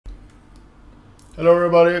Hello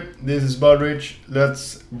everybody, this is Budrich.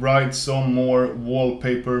 Let's write some more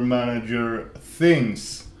wallpaper manager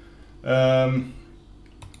things. As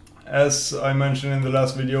I mentioned in the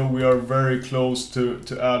last video, we are very close to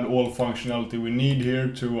add all functionality we need here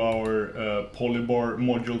to our polybar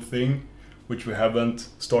module thing, which we haven't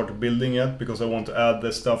started building yet because I want to add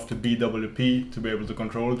the stuff to BWP to be able to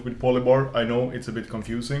control it with polybar. I know it's a bit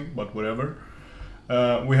confusing, but whatever.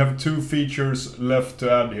 We have two features left to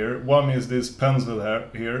add here. One is this pencil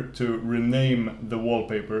here to rename the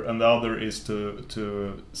wallpaper, and the other is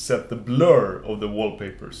to set the blur of the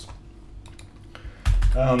wallpapers.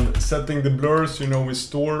 And setting the blurs, you know, we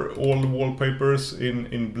store all the wallpapers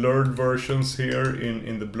in blurred versions here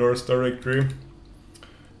in the blurs directory.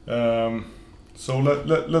 So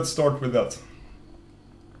let's start with that.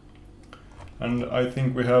 And I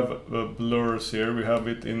think we have blurs here. We have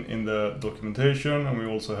it in the documentation, and we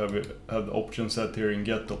also have the option set here in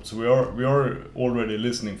getOp. So we are already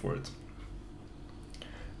listening for it.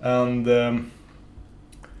 And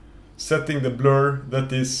setting the blur,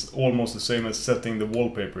 that is almost the same as setting the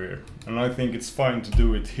wallpaper here. And I think it's fine to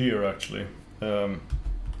do it here actually, to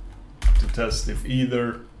test if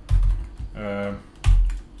either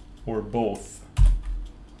or both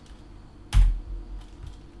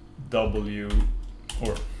W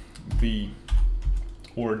or B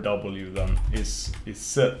or W then is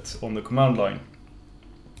set on the command line.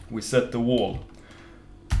 We set the wall.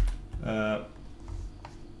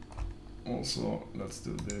 Also, let's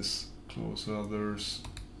do this. Close others.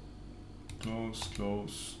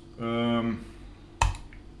 Close. And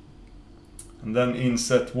then in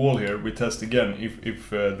set wall here, we test again if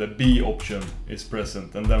the B option is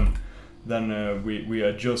present, and then we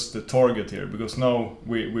adjust the target here, because now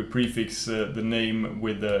we prefix the name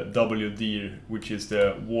with the WD, which is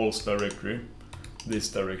the walls directory, this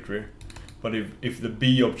directory. But if the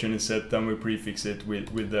B option is set, then we prefix it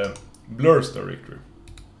with the blurs directory.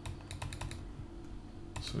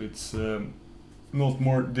 So it's not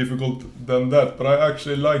more difficult than that, but I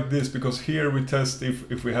actually like this because here we test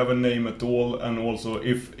if we have a name at all, and also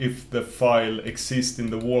if the file exists in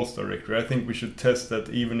the walls directory. I think we should test that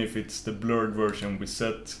even if it's the blurred version we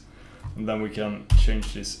set, and then we can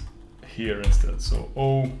change this here instead. So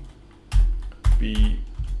O B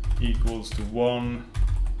equals to 1,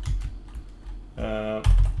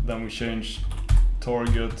 then we change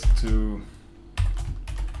target to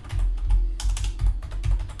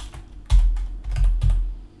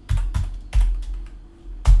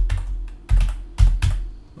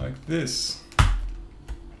like this.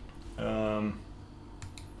 And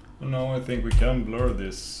now I think we can blur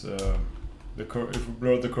this. If we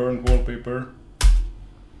blur the current wallpaper,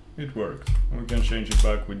 it worked. And we can change it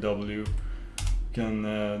back with W. We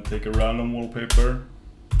can take a random wallpaper.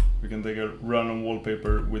 We can take a random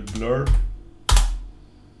wallpaper with blur.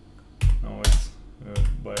 Now it's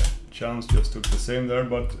by chance just took the same there,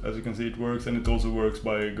 but as you can see it works, and it also works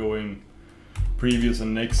by going previous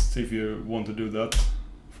and next if you want to do that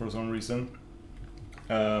for some reason.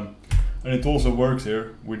 And it also works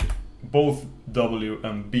here with both W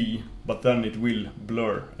and B, but then it will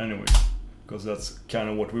blur anyway, because that's kind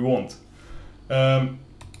of what we want.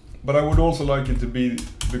 But I would also like it to be,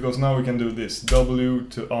 because now we can do this, W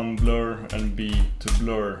to unblur and B to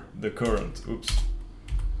blur the current. Oops.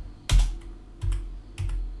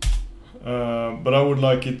 But I would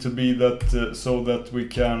like it to be that so that we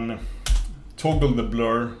can toggle the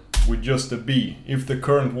blur with just a B. If the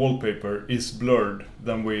current wallpaper is blurred,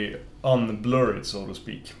 then we unblur it, so to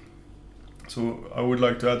speak. So I would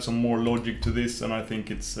like to add some more logic to this, and I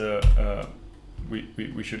think it's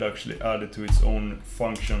we should actually add it to its own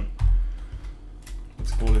function.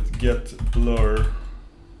 Let's call it get blur.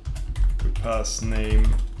 We pass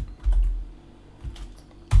name.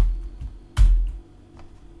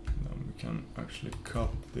 Then we can actually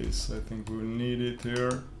cut this. I think we'll need it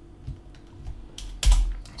here.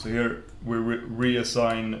 So here we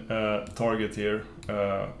reassign target here,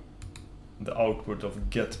 the output of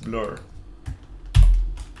get blur.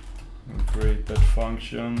 And create that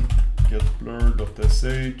function get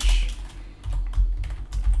blur.sh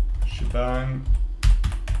shebang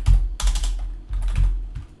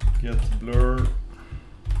get blur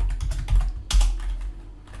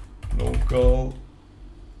local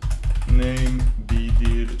name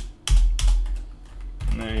bdir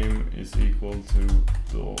name is equal to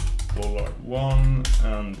 $1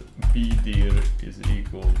 and bdir is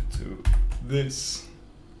equal to this.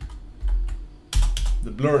 The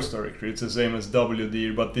blurs directory, it's the same as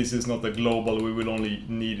WD, but this is not a global, we will only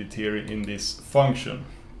need it here in this function.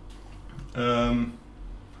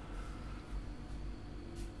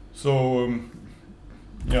 So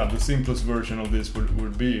yeah, the simplest version of this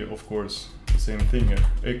would be, of course, the same thing here.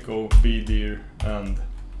 Echo bdir and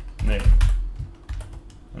name.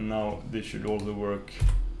 And now this should also work.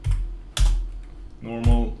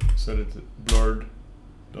 Normal, set it blurred,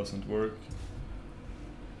 doesn't work.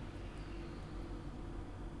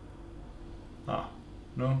 Ah,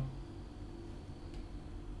 no.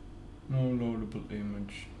 No loadable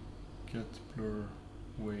image. Get blur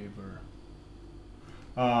waiver.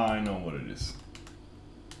 Ah, I know what it is.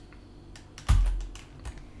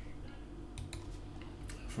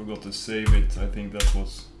 Forgot to save it. I think that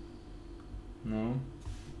was... No.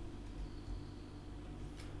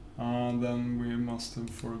 And then we must have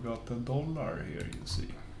forgot the dollar here, you see.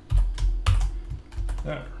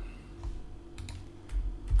 There.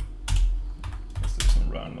 Let's do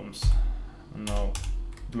some randoms. And now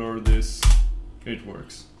blur this. It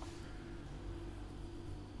works.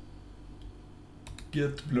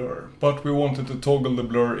 Get blur. But we wanted to toggle the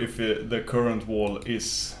blur if the current wall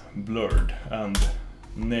is blurred and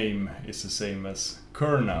name is the same as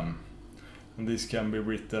kernam. And this can be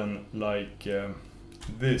written like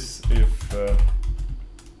this if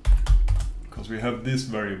because we have this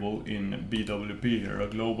variable in BWP here, a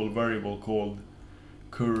global variable called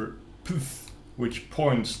curpth, which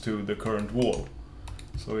points to the current wall.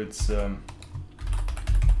 So it's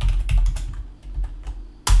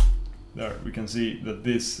there we can see that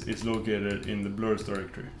this is located in the blurs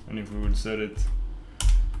directory, and if we would set it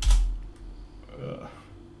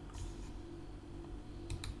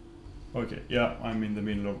okay, yeah, I'm in the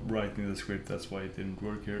middle of writing the script, that's why it didn't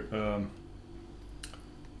work here.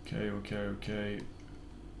 Okay.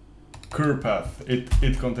 Cur path.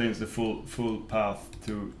 It contains the full path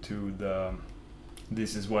to the.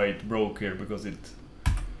 This is why it broke here, because it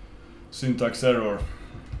syntax error.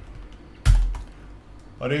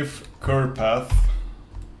 But if cur path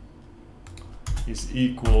is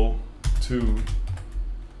equal to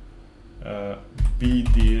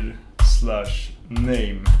bdir/name,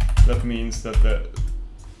 that means that the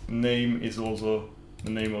name is also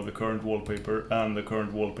the name of the current wallpaper and the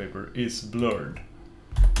current wallpaper is blurred.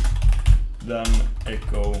 Then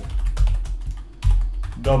echo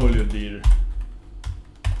wdir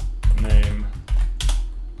name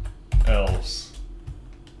else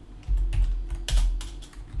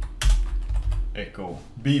echo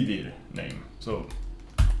bdir name. So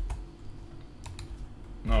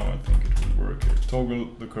now I think it will work here. Toggle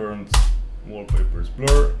the current wallpaper's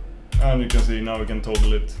blur, and you can see now we can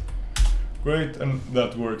toggle it. Great, and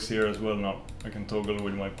that works here as well now. I can toggle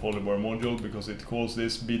with my polybar module because it calls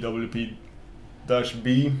this bwp-b.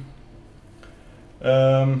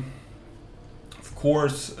 Of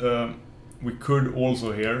course, we could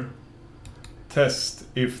also here test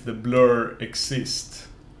if the blur exists,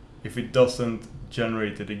 if it doesn't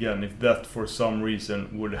generate it again, if that for some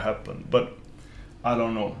reason would happen. But I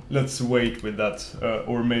don't know. Let's wait with that,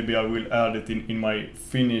 or maybe I will add it in my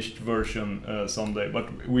finished version someday.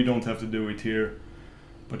 But we don't have to do it here.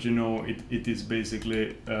 But you know, it is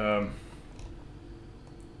basically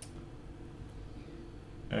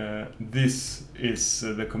this is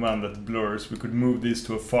the command that blurs. We could move this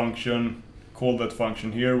to a function, call that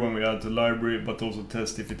function here when we add the library, but also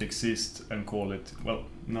test if it exists and call it. Well,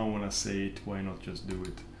 now when I say it, why not just do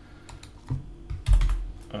it?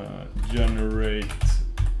 Generate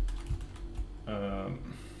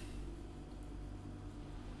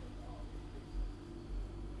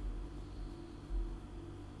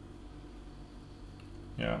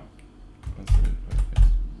yeah, let's do it like this.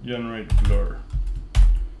 Generate blur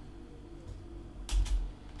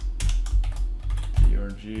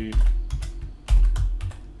trg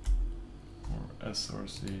or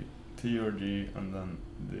src trg, and then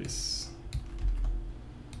this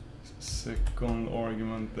second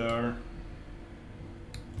argument there.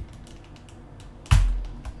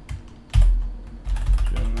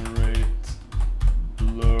 Generate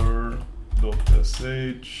blur.sh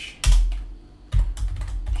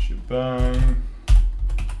shebang.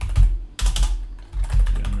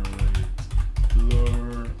 Generate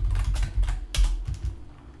blur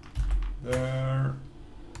there.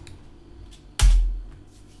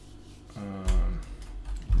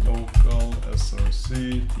 Local src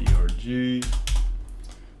trg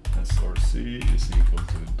src is equal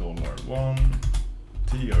to $1,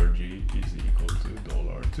 trg is equal to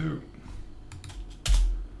 $2.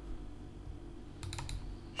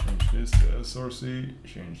 Change this to src,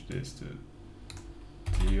 change this to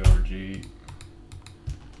trg,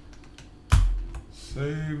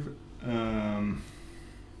 save, and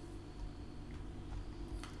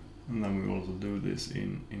then we also do this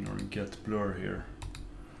in our get blur here.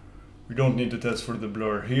 We don't need to test for the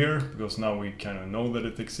blur here, because now we kind of know that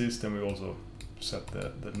it exists, and we also set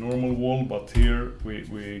the normal wall, but here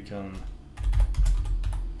we can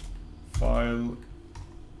file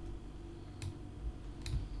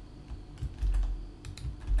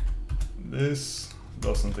this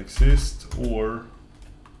doesn't exist, or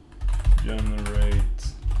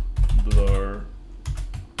generate blur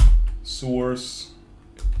source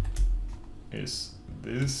is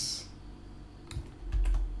this,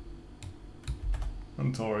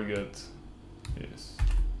 and target is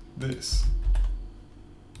this.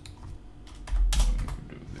 We could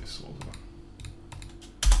do this also.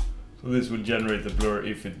 So this will generate the blur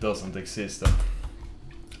if it doesn't exist. And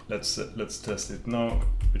let's test it now.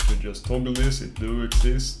 It should just toggle this. It do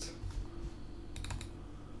exist,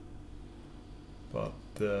 but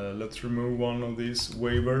let's remove one of these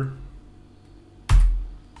waiver.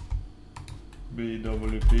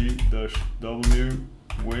 BWP-W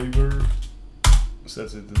waiver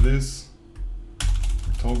sets it to this.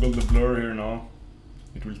 Toggle the blur here now.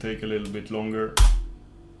 It will take a little bit longer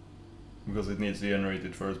because it needs to generate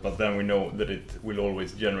it first, but then we know that it will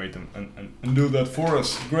always generate them and do that for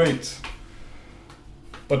us. Great.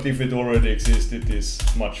 But if it already exists, it is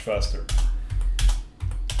much faster.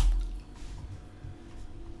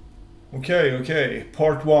 Okay,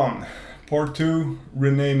 part 1. Part 2,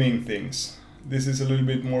 renaming things. This is a little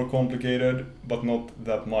bit more complicated, but not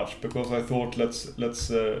that much, because I thought let's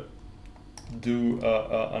do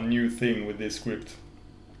a new thing with this script.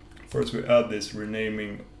 First we add this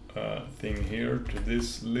renaming thing here to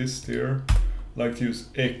this list here. I like to use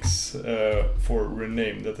X for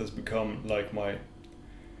rename. That has become like my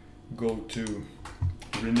go-to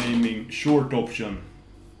renaming short option.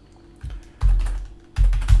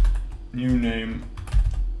 New name,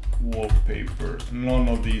 wallpaper. None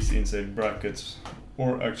of these inside brackets,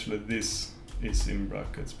 or actually this is in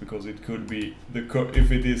brackets, because it could be the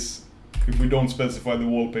if we don't specify the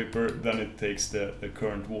wallpaper, then it takes the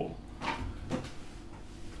current wall.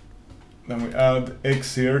 Then we add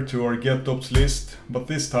X here to our getops list, but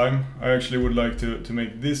this time I actually would like to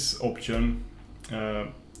make this option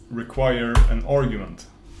require an argument,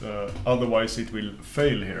 otherwise it will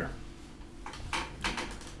fail here.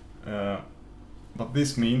 But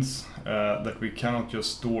this means that we cannot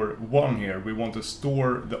just store 1 here. We want to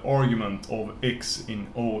store the argument of X in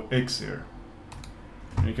OX here.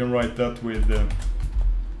 And you can write that with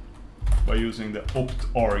by using the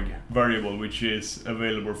opt_arg variable, which is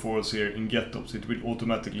available for us here in getops. It will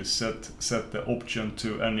automatically set the option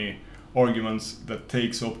to any arguments that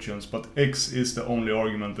takes options, but X is the only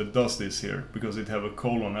argument that does this here, because it have a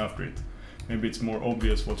colon after it. Maybe it's more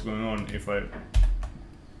obvious what's going on if I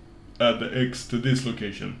add the X to this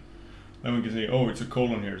location. Then we can say, oh, it's a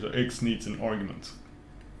colon here, so X needs an argument.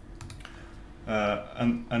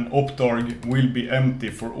 And an opt_arg will be empty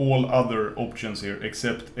for all other options here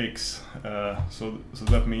except X. So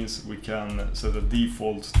that means we can set a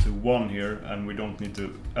default to 1 here, and we don't need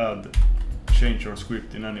to change our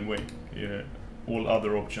script in any way. All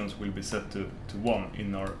other options will be set to 1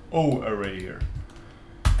 in our O array here.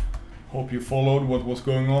 Hope you followed what was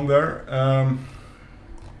going on there.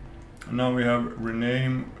 Now we have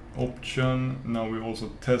rename option. Now we also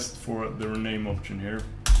test for the rename option here,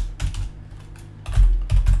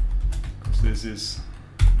 because this is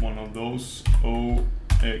one of those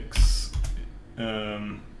OX.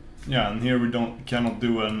 Yeah, and here we cannot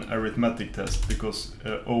do an arithmetic test, because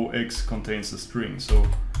OX contains a string, so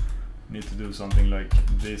we need to do something like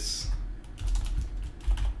this.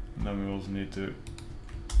 And then we also need to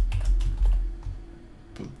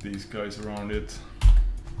put these guys around it.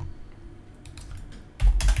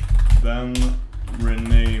 Then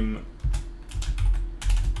rename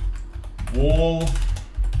wall.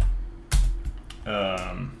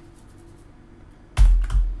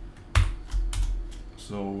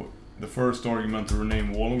 So the first argument to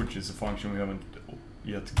rename wall, which is a function we haven't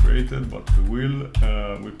yet created, but we will,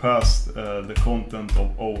 we pass the content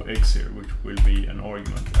of OX here, which will be an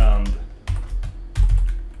argument, and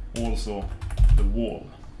also the wall,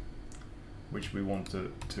 which we want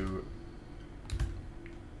to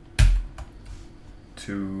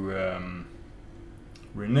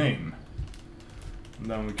rename. And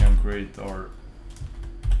then we can create our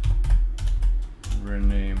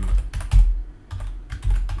rename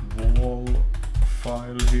wall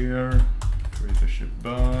file here, create a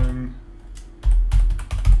shebang,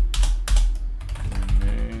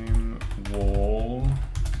 rename wall,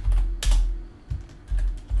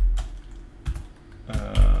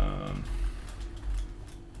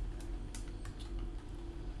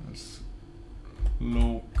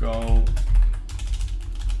 local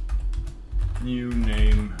new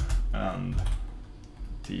name and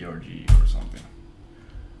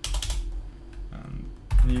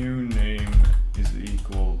new name is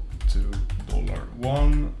equal to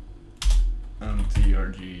 $1 and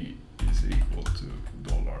trg is equal to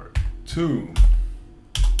 $2.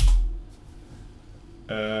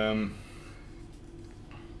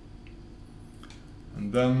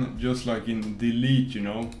 And then just like in delete, you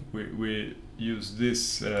know, we use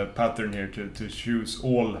this pattern here to choose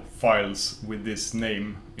all files with this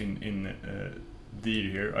name in dir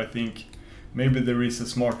here. I think maybe there is a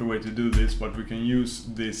smarter way to do this, but we can use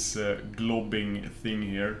this globbing thing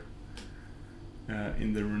here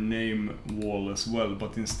in the rename wall as well.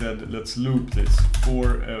 But instead, let's loop this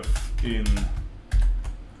for f in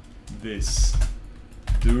this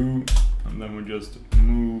do, and then we just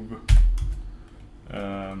move.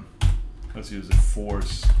 Let's use a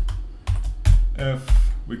force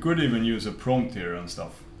f. We could even use a prompt here and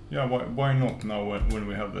stuff. Yeah, why not now when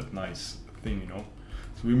we have that nice thing, you know?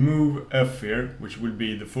 So we move f here, which will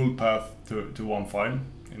be the full path to one file,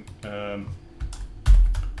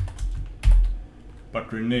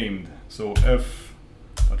 but renamed. So f,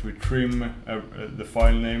 but we trim the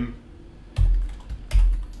file name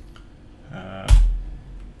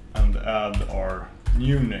and add our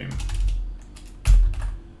new name.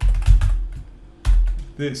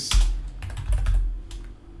 This.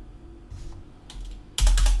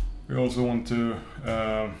 We also want to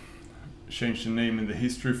change the name in the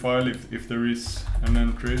history file if there is an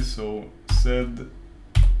entry. So sed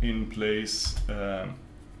in place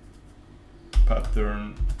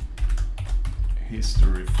pattern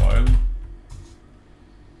history file,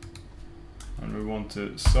 and we want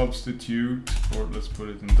to substitute, or let's put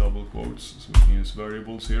it in double quotes so we can use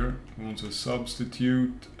variables here. We want to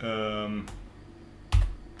substitute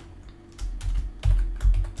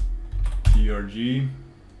trg.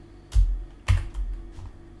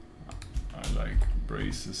 I like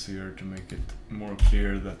braces here to make it more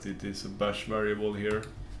clear that it is a bash variable here.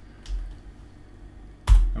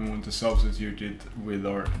 And want to substitute it with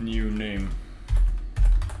our new name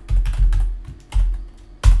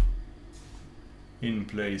in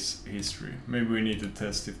place history. Maybe we need to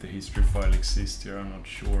test if the history file exists here, I'm not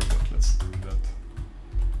sure, but let's do that.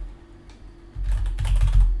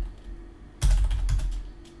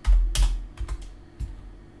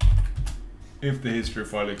 If the history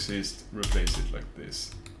file exists, replace it like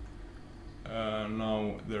this.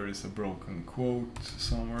 Now there is a broken quote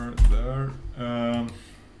somewhere there.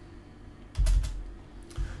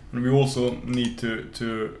 And we also need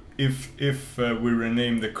to if we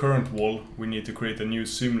rename the current wall, we need to create a new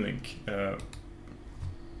symlink,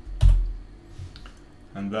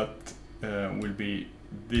 and that will be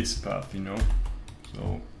this path, you know.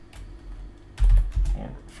 So, or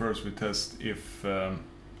first we test if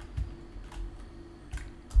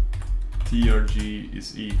trg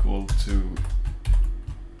is equal to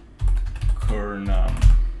kernam.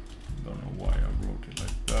 Don't know why I wrote it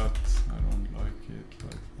like that. I don't like it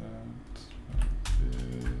like that. Like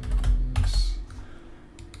this.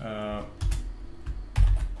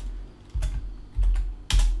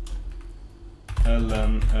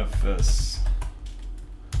 lnfs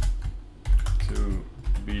to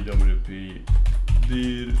bwp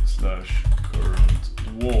dir / current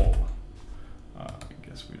wall. I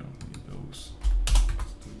guess we don't need those.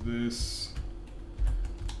 Let's do this.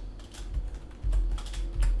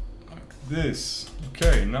 This.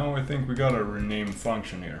 Okay, now I think we got a rename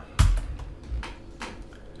function here.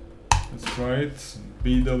 Let's try it.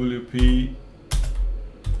 bwp-x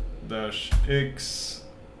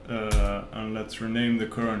and let's rename the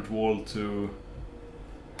current wall to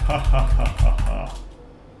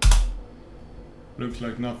looks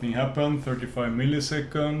like nothing happened, 35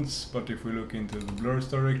 milliseconds, but if we look into the blurs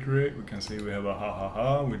directory, we can see we have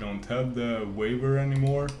a we don't have the waiver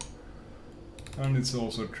anymore, and it's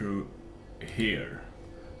also true here.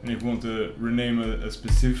 And if we want to rename a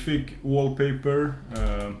specific wallpaper,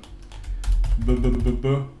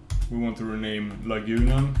 we want to rename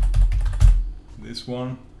Lagunan, this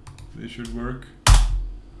one, this should work,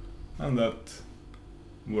 and that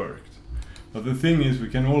worked. But the thing is, we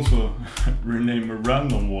can also rename a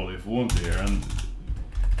random wall if we want here, and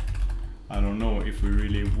I don't know if we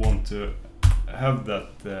really want to have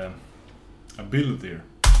that ability here.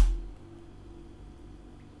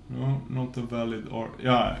 No, not a valid, or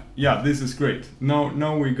yeah, this is great.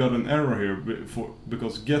 Now we got an error here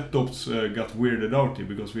because getDocs got weirded out here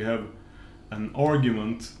because we have an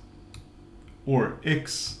argument, or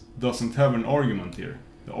x doesn't have an argument here.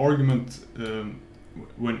 The argument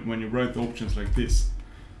when you write the options like this.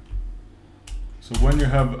 So when you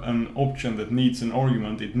have an option that needs an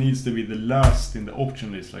argument, it needs to be the last in the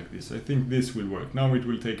option list like this. I think this will work. Now it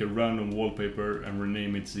will take a random wallpaper and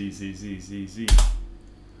rename it ZZZZZ.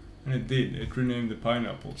 And it did, it renamed the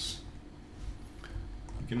pineapples.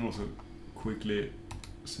 You can also quickly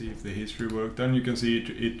see if the history worked. Then you can see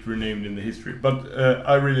it renamed in the history. But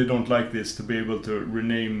I really don't like this, to be able to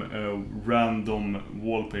rename random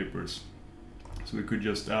wallpapers. So we could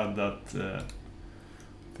just add that. I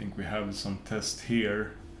think we have some test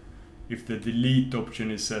here. If the delete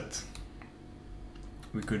option is set,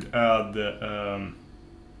 we could add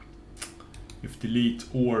if delete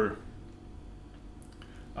or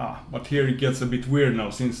but here it gets a bit weird now,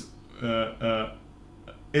 since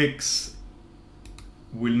X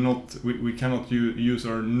will not, we cannot use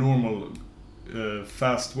our normal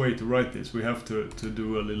fast way to write this. We have to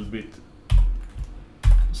do a little bit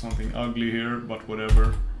something ugly here, but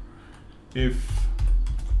whatever. If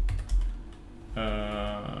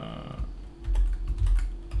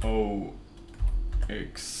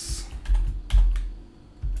OX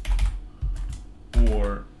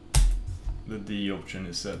or the D option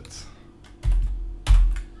is set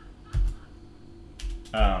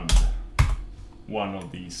and one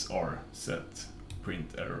of these are set,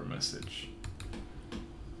 print error message.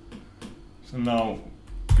 So now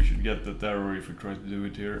we should get that error if we try to do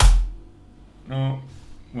it here. No,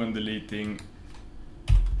 when deleting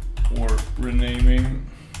or renaming.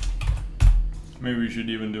 Maybe we should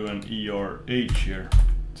even do an ERH here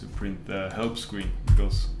to print the help screen,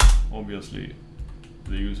 because obviously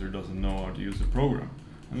the user doesn't know how to use the program.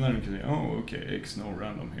 And then we can say, oh, okay, X no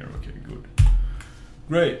random here, okay, good.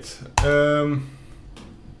 Great.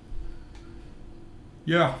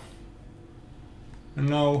 Yeah. And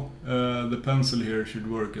now the pencil here should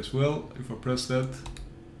work as well. If I press that,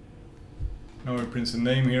 now it prints the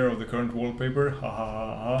name here of the current wallpaper, ha ha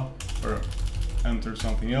ha ha, or enter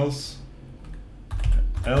something else,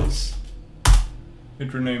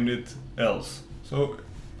 it renamed it else. So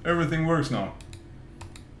everything works now.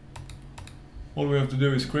 All we have to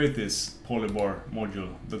do is create this polybar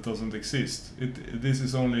module that doesn't exist. This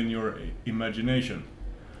is only in your imagination.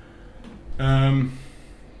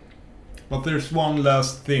 But there's one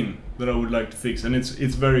last thing that I would like to fix, and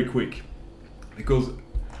it's very quick, because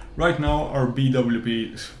right now our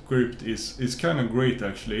BWP script is kind of great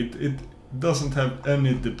actually. It doesn't have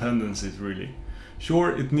any dependencies really.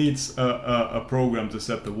 Sure, it needs a program to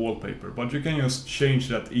set the wallpaper, but you can just change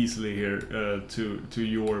that easily here to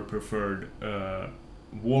your preferred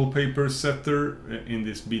wallpaper setter in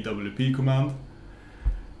this BWP command.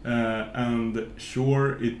 And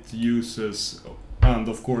sure, it uses, and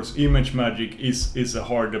of course image magic is a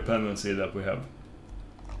hard dependency that we have.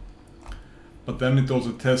 But then it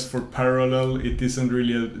also tests for parallel. It isn't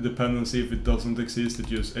really a dependency if it doesn't exist,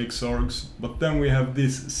 it uses xargs. But then we have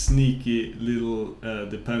this sneaky little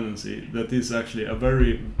dependency that is actually a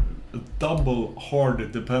double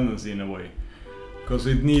hard dependency in a way. Because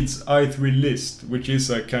it needs i3 list, which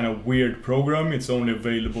is a kind of weird program. It's only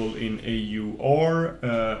available in AUR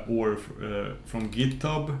or from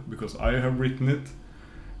GitHub, because I have written it.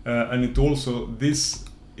 And it also, this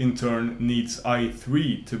in turn needs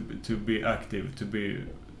i3 to be active, to be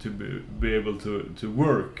able to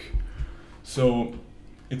work. So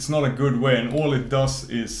it's not a good way, and all it does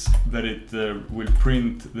is that it will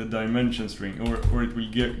print the dimension string, or it will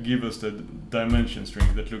give us the dimension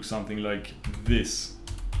string that looks something like this,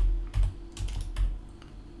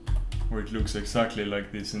 or it looks exactly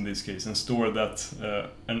like this in this case, and store that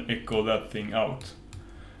and echo that thing out.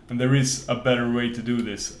 And there is a better way to do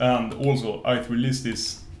this. And also i3 list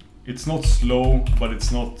is, it's not slow, but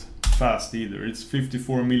it's not fast either. It's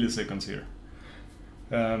 54 milliseconds here.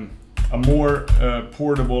 A more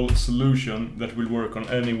portable solution that will work on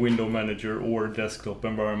any window manager or desktop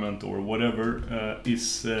environment or whatever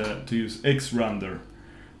is to use xrandr,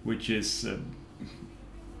 which is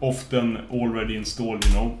often already installed,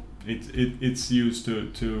 you know. It's used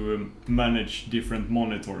to manage different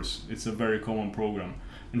monitors. It's a very common program.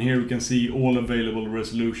 And here we can see all available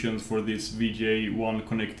resolutions for this VGA1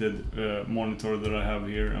 connected monitor that I have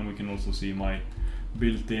here, and we can also see my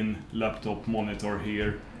built-in laptop monitor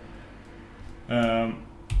here. And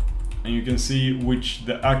you can see which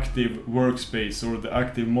the active workspace or the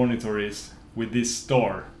active monitor is with this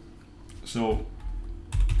star. So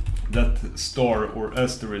that star or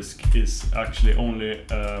asterisk is actually only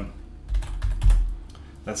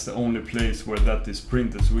that's the only place where that is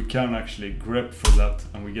printed, so we can actually grep for that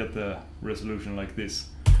and we get the resolution like this.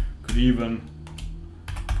 Could even,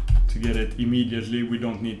 to get it immediately, we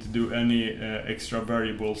don't need to do any extra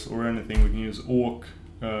variables or anything. We can use awk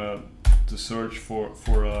to search for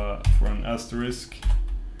an asterisk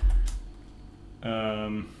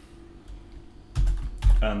and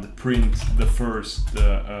print the first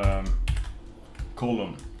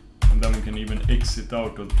column. And then we can even exit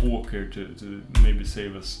out of awk here to maybe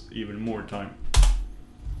save us even more time.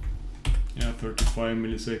 Yeah, 35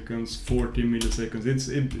 milliseconds, 40 milliseconds.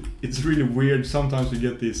 It's really weird. Sometimes we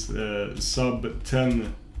get this sub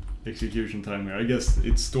 10 execution time here. I guess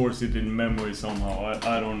it stores it in memory somehow.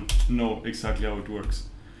 I don't know exactly how it works.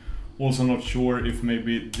 Also not sure if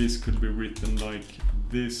maybe this could be written like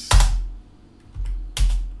this.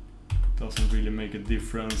 Doesn't really make a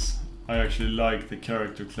difference. I actually like the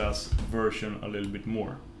character class version a little bit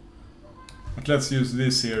more. But let's use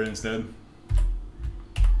this here instead.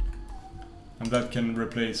 And that can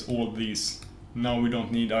replace all these. Now we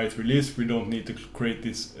don't need i3 list, we don't need to create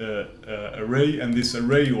this array, and this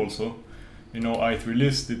array also, you know, i3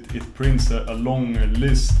 list, it prints a long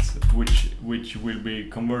list which will be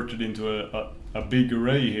converted into a big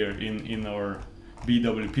array here in our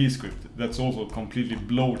BWP script. That's also completely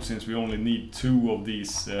bloat since we only need 2 of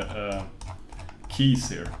these keys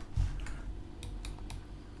here.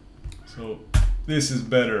 So this is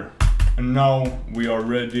better, and now we are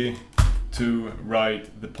ready to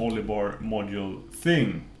write the polybar module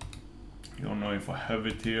thing. I don't know if I have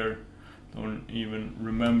it here, don't even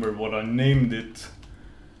remember what I named it,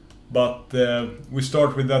 but we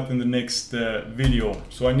start with that in the next video.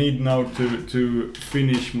 So I need now to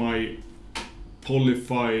finish my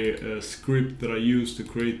Polyfy script that I used to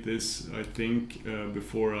create this, I think,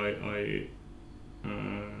 before I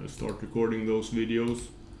start recording those videos,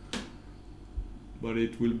 but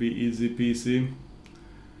it will be easy peasy.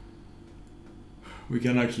 We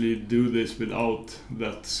can actually do this without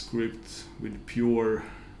that script, with pure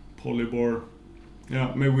polybar.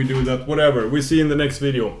 Yeah, maybe we do that, whatever, we see in the next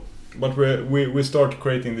video. But we start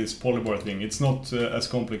creating this polybar thing. It's not as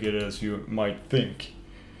complicated as you might think,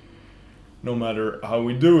 no matter how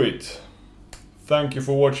we do it. Thank you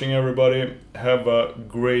for watching, everybody. Have a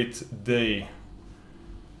great day.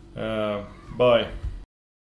 Bye.